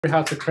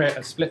How to create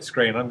a split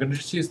screen. I'm going to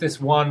just use this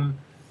one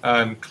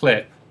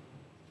clip,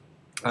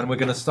 and we're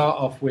going to start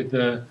off with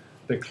the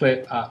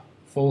clip at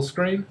full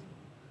screen,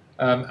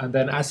 and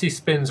then as he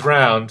spins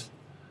round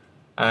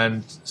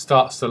and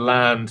starts to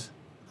land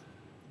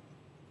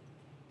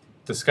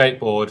the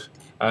skateboard,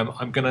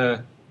 I'm going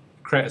to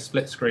create a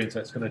split screen, so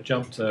it's going to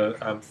jump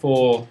to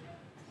 4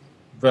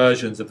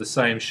 versions of the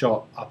same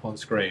shot up on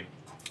screen.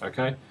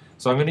 Okay,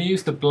 so I'm going to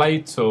use the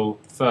blade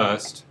tool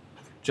first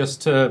just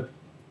to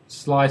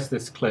slice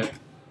this clip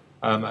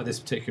at this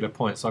particular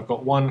point. So I've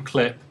got one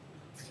clip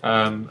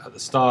at the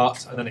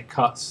start, and then it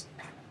cuts,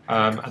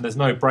 and there's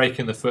no break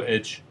in the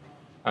footage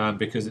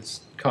because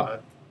it's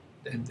cut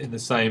in the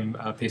same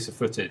piece of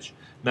footage.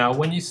 Now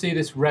when you see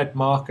this red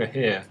marker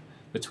here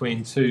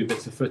between 2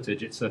 bits of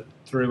footage, it's a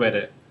through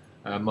edit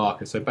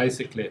marker. So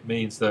basically it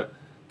means that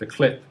the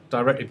clip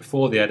directly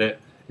before the edit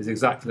is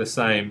exactly the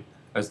same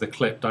as the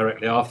clip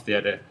directly after the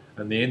edit,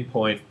 and the in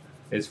point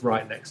is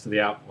right next to the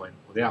out point,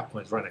 or the out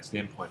point is right next to the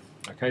in point.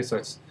 Okay, so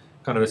it's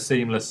kind of a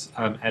seamless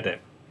edit.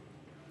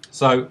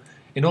 So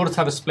in order to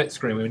have a split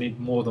screen, we need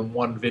more than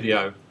one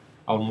video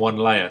on one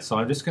layer. So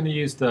I'm just going to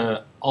use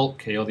the Alt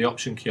key or the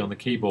Option key on the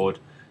keyboard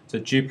to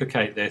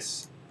duplicate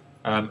this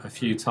a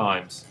few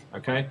times.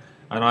 Okay,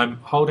 and I'm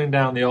holding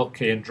down the Alt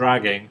key and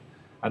dragging,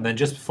 and then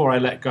just before I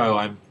let go,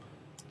 I'm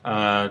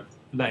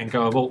letting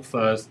go of Alt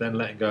first, then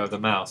letting go of the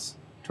mouse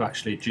to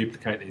actually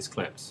duplicate these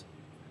clips.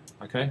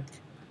 Okay.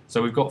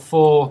 So we've got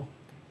 4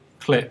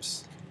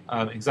 clips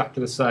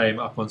exactly the same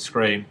up on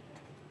screen,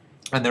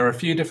 and there are a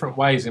few different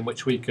ways in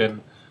which we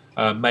can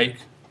make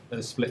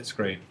a split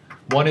screen.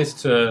 One is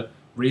to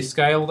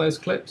rescale those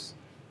clips,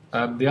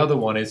 the other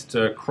one is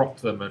to crop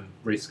them and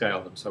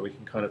rescale them, so we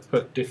can kind of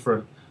put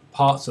different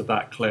parts of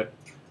that clip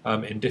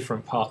in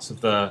different parts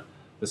of the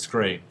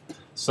screen.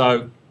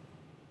 So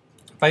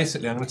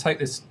basically I'm going to take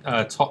this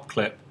top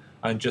clip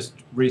and just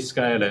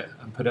rescale it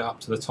and put it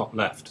up to the top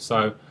left.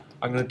 So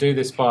I'm going to do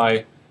this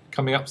by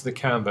coming up to the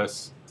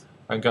canvas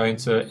and going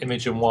to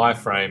image and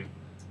wireframe,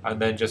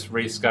 and then just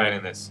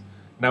rescaling this.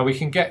 Now we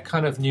can get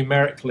kind of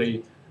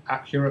numerically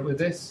accurate with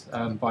this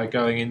by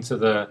going into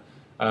the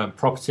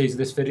properties of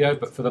this video,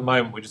 but for the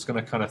moment we're just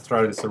going to kind of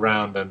throw this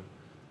around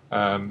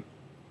and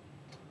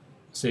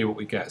see what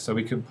we get. So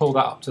we can pull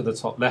that up to the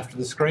top left of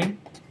the screen.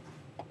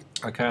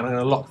 Okay, and I'm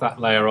going to lock that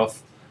layer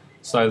off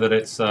so that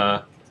it's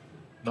not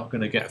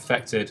going to get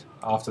affected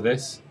after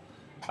this.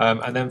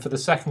 And then for the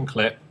second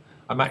clip,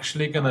 I'm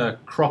actually going to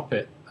crop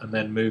it and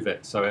then move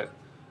it so it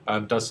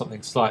does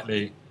something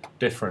slightly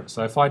different.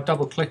 So if I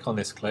double click on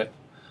this clip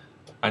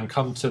and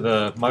come to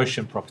the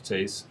motion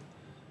properties,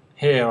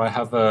 here I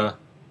have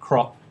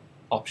crop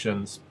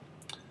options,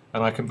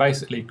 and I can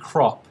basically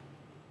crop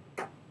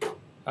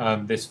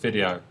this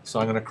video.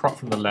 So I'm going to crop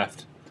from the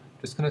left.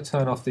 Just going to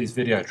turn off these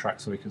video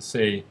tracks so we can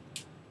see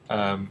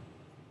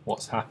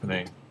what's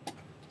happening.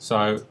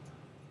 So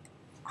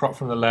crop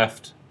from the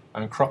left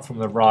and crop from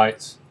the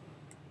right,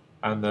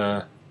 and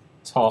the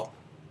top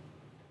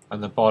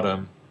and the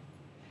bottom.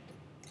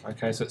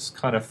 Okay, so it's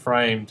kind of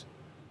framed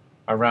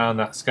around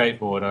that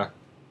skateboarder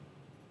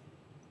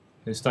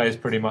who stays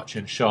pretty much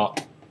in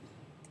shot.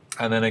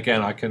 And then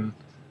again I can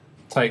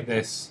take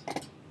this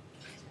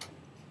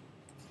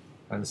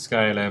and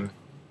scale him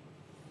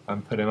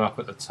and put him up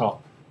at the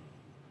top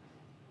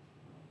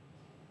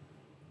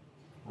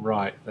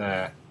right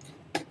there.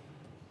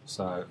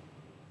 So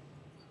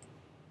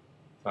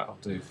that'll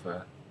do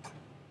for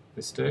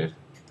this dude.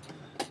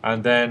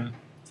 And then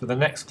for the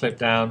next clip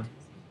down,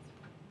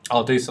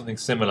 I'll do something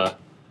similar.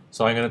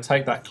 So I'm going to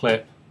take that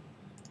clip,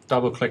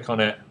 double click on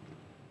it,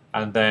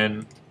 and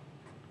then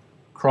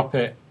crop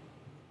it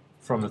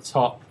from the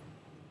top.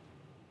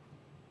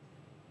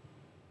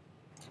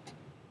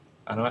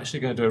 And I'm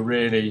actually going to do a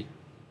really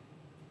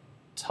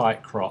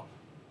tight crop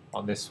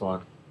on this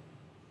one.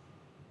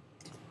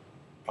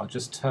 I'll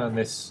just turn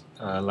this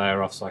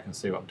layer off so I can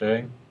see what I'm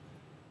doing.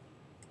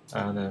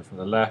 And then from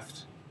the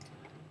left,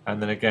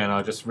 and then again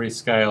I'll just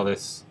rescale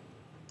this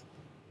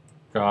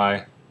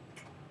guy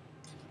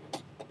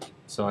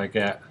so I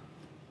get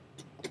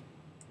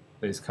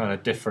these kind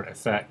of different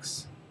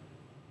effects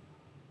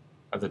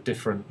of the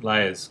different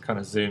layers kind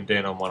of zoomed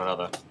in on one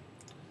another.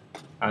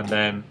 And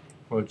then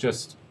we'll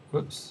just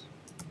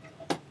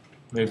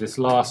move this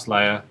last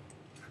layer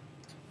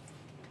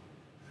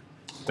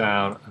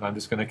down, and I'm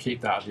just going to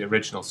keep that at the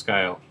original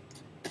scale.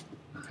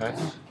 Okay,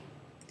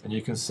 and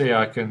you can see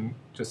I can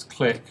just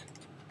click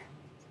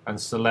and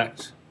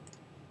select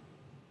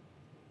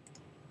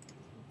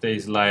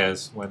these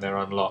layers when they're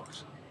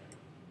unlocked.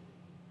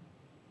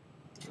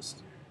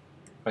 Just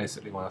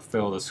basically want to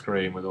fill the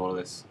screen with all of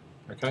this.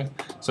 Okay,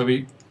 so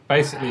we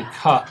basically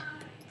cut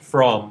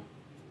from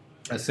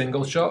a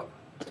single shot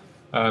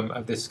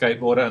of this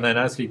skateboarder, and then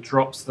as he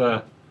drops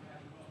the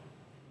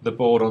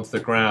board onto the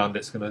ground,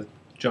 it's going to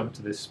jump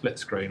to this split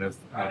screen of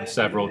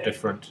several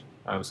different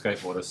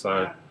skateboarders.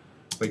 So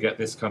we get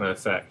this kind of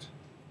effect.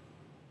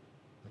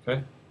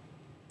 Okay.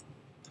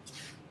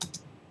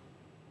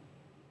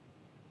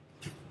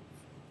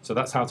 So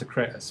that's how to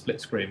create a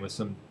split screen with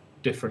some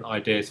different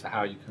ideas for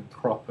how you can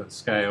crop and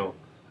scale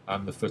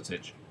the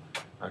footage.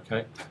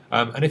 Okay,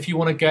 and if you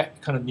want to get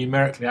kind of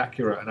numerically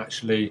accurate and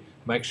actually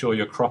make sure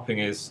your cropping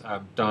is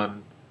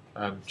done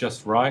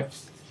just right,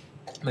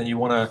 then you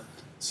want to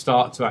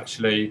start to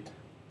actually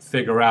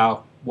figure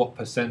out what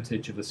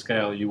percentage of the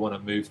scale you want to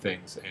move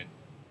things in,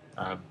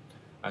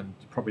 and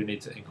you probably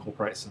need to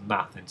incorporate some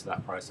math into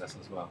that process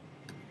as well.